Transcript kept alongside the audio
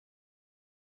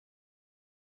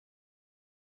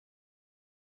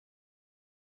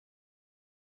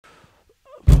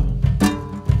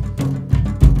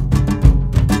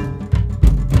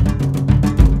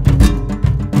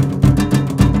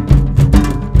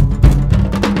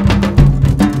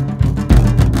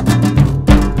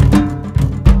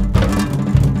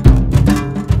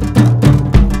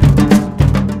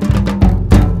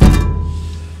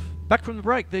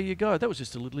break. There you go. That was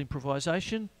just a little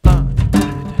improvisation.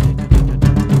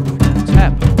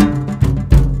 Tap.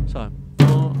 So,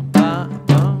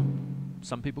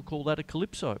 some people call that a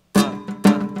calypso. Put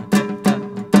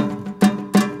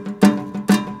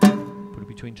it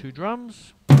between two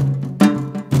drums.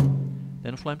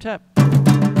 Then a flame tap.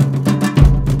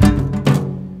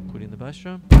 Put in the bass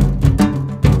drum.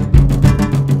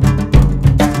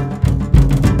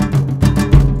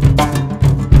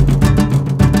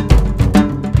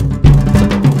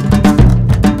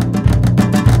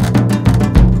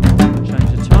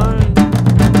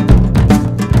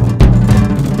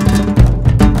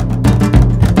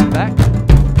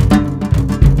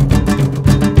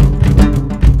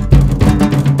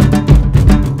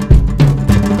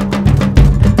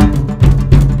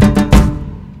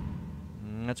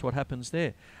 What happens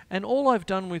there. And all I've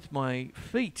done with my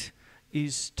feet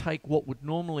is take what would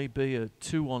normally be a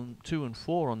 2 and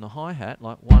 4 on the hi-hat,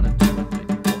 like 1 and 2 and 3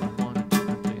 and 4 and 1 and 2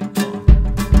 and 3 and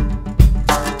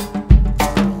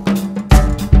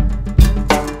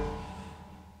 5.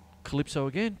 Calypso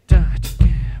again.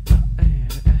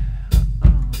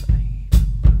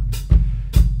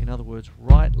 In other words,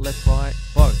 right, left, right,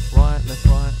 both. Right, left,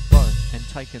 right, both. And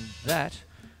taken that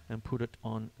and put it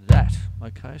on that.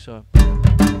 Okay, so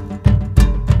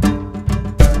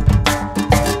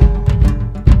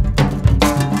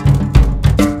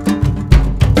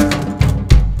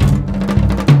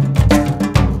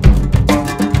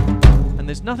and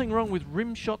there's nothing wrong with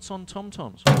rim shots on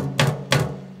tom-toms.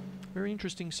 Very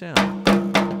interesting sound.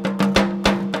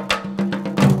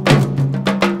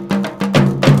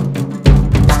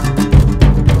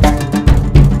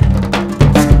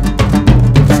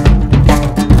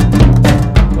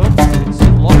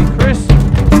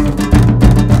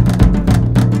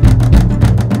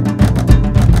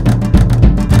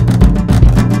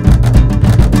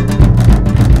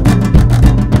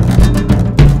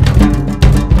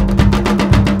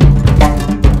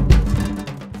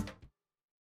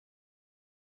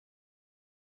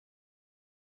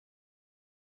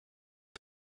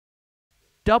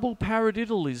 Double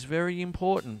paradiddle is very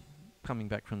important, coming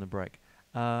back from the break.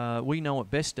 We know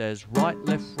it best as right,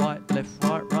 left, right, left,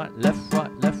 right, right, left, right,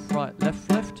 left, right,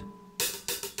 left, left.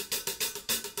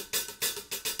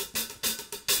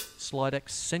 Slight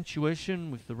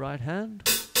accentuation with the right hand.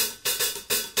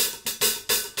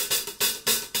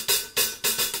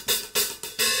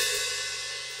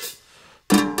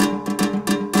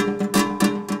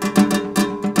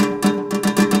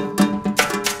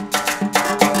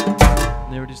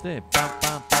 There it is there.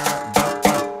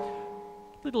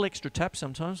 Little extra tap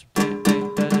sometimes.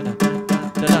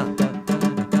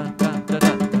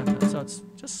 So it's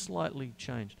just slightly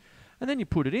changed. And then you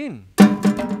put it in.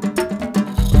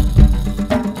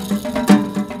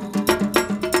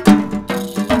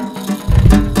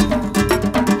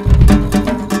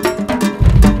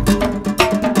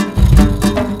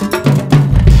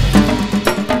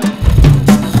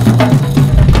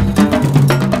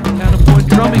 Counterpoint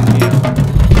drumming here.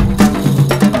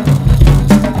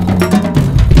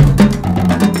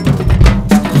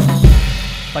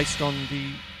 Based on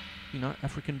the,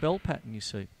 African bell pattern, you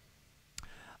see.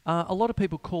 A lot of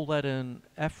people call that an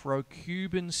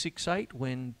Afro-Cuban 6/8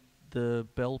 when the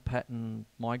bell pattern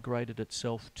migrated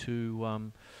itself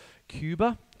to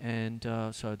Cuba, and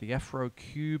so the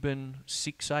Afro-Cuban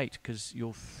 6/8, because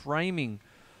you're framing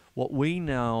what we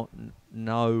now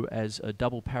know as a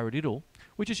double paradiddle,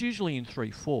 which is usually in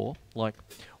 3/4, like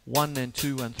 1 and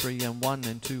 2 and 3 and 1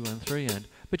 and 2 and 3 and,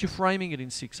 but you're framing it in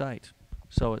 6/8.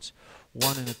 So it's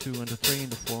 1 and a 2 and a 3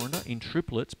 and a 4 and a, in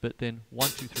triplets, but then 1,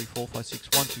 2, 3, 4, 5, 6,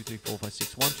 1, 2, 3, 4, 5,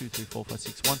 6, 1, 2, 3, 4, 5,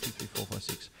 6, 1, 2, 3, 4, 5,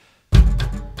 6.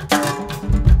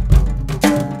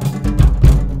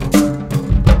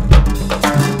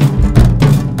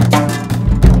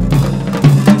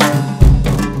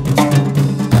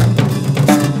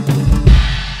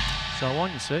 So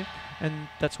on, you see, and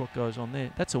that's what goes on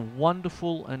there. That's a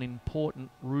wonderful and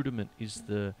important rudiment, is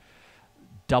the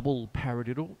double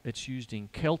paradiddle. It's used in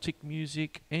Celtic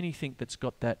music, anything that's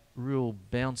got that real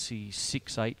bouncy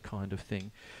 6/8 kind of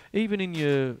thing. Even in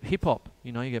your hip hop,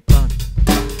 you get bun.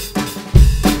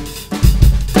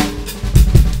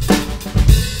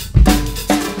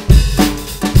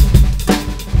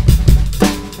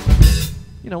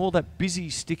 All that busy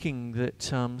sticking that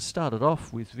started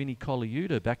off with Vinnie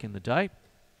Colaiuta back in the day,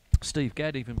 Steve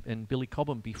Gadd even, and Billy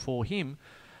Cobham before him,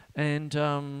 and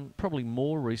probably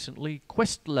more recently,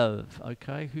 Questlove,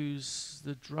 okay, who's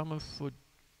the drummer for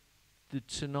the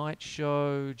Tonight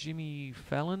Show, Jimmy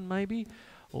Fallon maybe,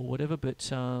 or whatever,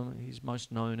 but he's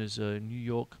most known as a New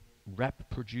York rap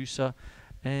producer,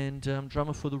 and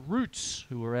drummer for the Roots,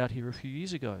 who were out here a few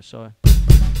years ago. So.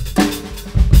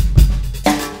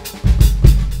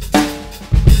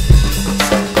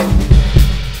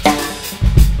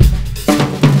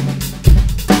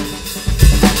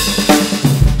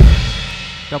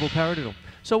 Double paradiddle.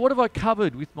 So what have I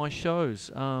covered with my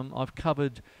shows? I've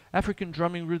covered African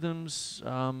drumming rhythms,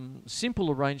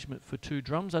 simple arrangement for 2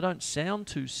 drums. They don't sound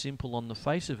too simple on the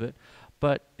face of it,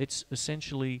 but it's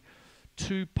essentially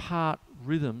 2-part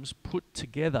rhythms put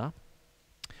together.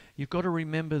 You've got to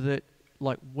remember that,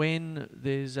 like, when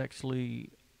there's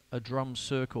actually a drum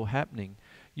circle happening,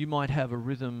 you might have a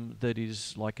rhythm that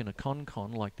is like an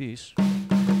Aconcon, like this.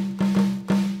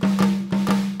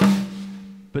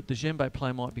 But the djembe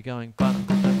player might be going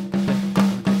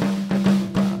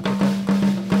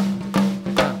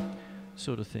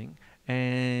sort of thing,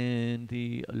 and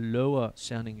the lower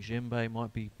sounding djembe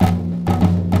might be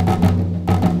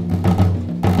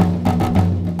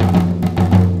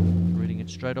reading it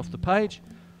straight off the page.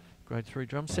 Grade 3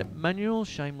 drum set manual,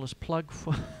 shameless plug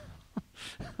for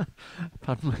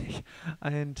pardon me.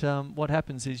 And what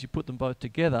happens is you put them both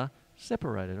together,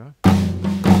 separated, right?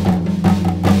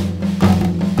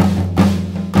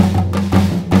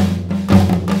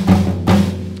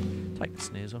 Take the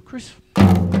snares off, Chris.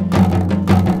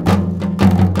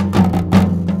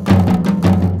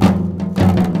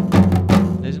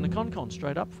 There's an Aconcon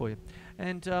straight up for you.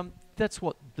 And that's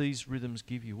what these rhythms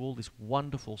give you, all this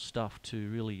wonderful stuff to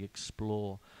really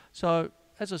explore. So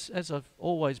as I've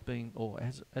always been, or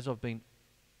as I've been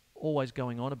always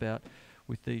going on about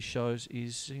with these shows,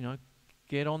 is, you know,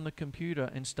 get on the computer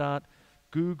and start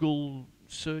Google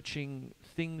searching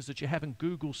things that you haven't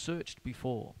Google searched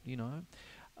before, you know.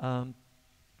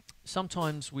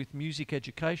 Sometimes with music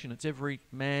education, it's every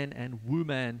man and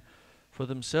woman for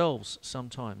themselves.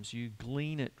 Sometimes you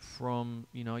glean it from,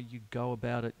 you know, you go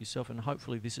about it yourself, and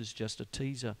hopefully this is just a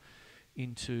teaser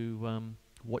into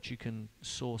what you can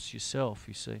source yourself,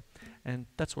 you see. And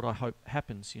that's what I hope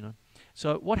happens, you know.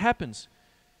 So what happens,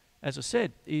 as I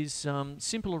said, is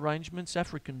simple arrangements,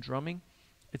 African drumming.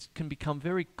 It can become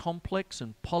very complex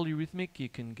and polyrhythmic. You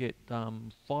can get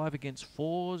 5 against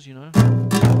 4s, you know,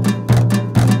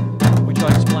 which I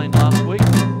explained last week.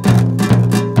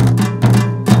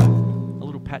 A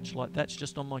little patch like that's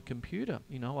just on my computer,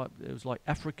 you know. It was like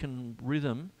African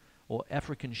rhythm, or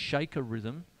African shaker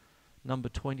rhythm, number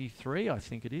 23, I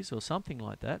think it is, or something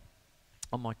like that,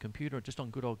 on my computer, just on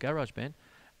good old GarageBand.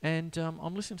 And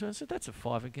I'm listening to it and said, that's a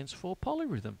 5 against 4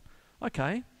 polyrhythm.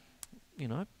 Okay, you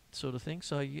know, sort of thing.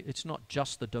 So it's not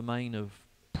just the domain of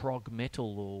prog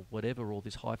metal or whatever, all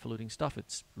this highfalutin stuff.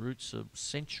 Its roots are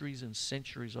centuries and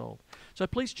centuries old. So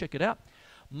please check it out.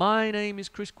 My name is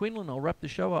Chris Quinlan. I'll wrap the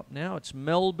show up now. It's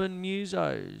Melbourne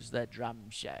Musos, that drum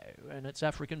show, and it's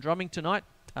African drumming tonight.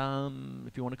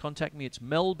 If you want to contact me, it's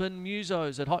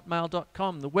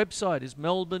melbournemusos@hotmail.com. The website is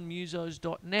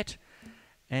melbournemusos.net,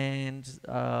 and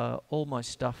all my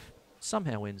stuff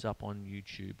somehow ends up on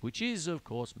YouTube, which is, of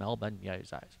course, Melbourne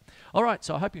Musos. All right,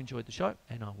 so I hope you enjoyed the show,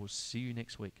 and I will see you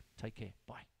next week. Take care.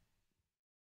 Bye.